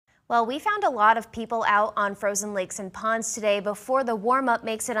Well, we found a lot of people out on frozen lakes and ponds today before the warm-up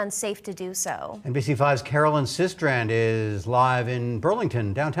makes it unsafe to do so. NBC5's Carolyn Sistrand is live in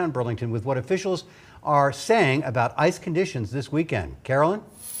Burlington, downtown Burlington, with what officials are saying about ice conditions this weekend. Carolyn?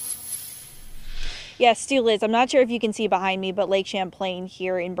 Yes, Stu, Liz, I'm not sure if you can see behind me, but Lake Champlain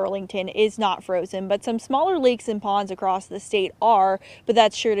here in Burlington is not frozen, but some smaller lakes and ponds across the state are, but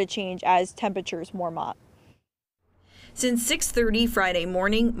that's sure to change as temperatures warm up. Since 6:30 Friday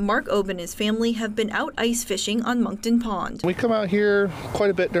morning, Mark Obe and his family have been out ice fishing on Moncton Pond. We come out here quite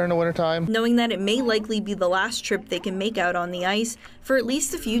a bit during the wintertime. Knowing that it may likely be the last trip they can make out on the ice for at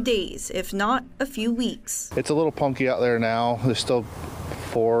least a few days, if not a few weeks. It's a little punky out there now. There's still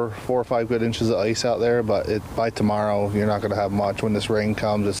four or five good inches of ice out there, but by tomorrow you're not going to have much when this rain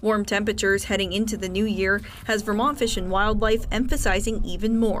comes. Warm temperatures heading into the new year has Vermont Fish and Wildlife emphasizing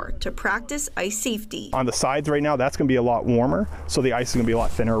even more to practice ice safety. On the sides right now, that's going to be a lot warmer, so the ice is going to be a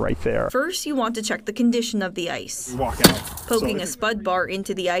lot thinner right there. First, you want to check the condition of the ice. Walk out. Poking a spud bar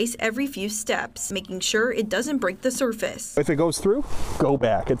into the ice every few steps, making sure it doesn't break the surface. If it goes through, go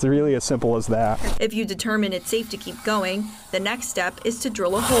back. It's really as simple as that. If you determine it's safe to keep going, the next step is to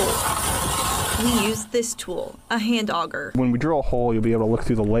drill a hole. We use this tool, a hand auger. When we drill a hole, you'll be able to look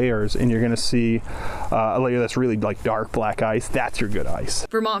through the layers and you're going to see a layer that's really like dark black ice. That's your good ice.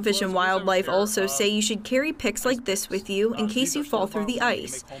 Vermont Fish and Wildlife also say you should carry picks like this with you in case you fall through the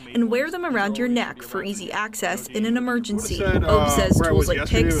ice and wear them around your neck for easy access in an emergency. Obe says tools like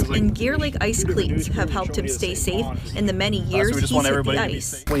picks and gear like ice cleats have helped him stay safe in the many years he's hit the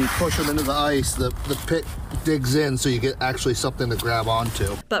ice. When you push them into the ice, the pick digs in so you get actually something to grab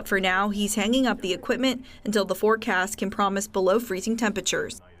onto. But for now, he's hanging up the equipment until the forecast can promise below freezing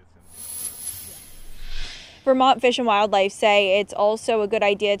temperatures. Vermont Fish and Wildlife say it's also a good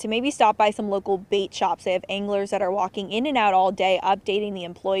idea to maybe stop by some local bait shops. They have anglers that are walking in and out all day, updating the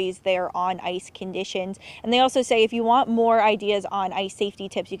employees there on ice conditions. And they also say if you want more ideas on ice safety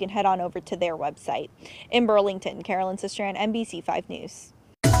tips, you can head on over to their website. In Burlington, Carolyn Sistrand, NBC5 News.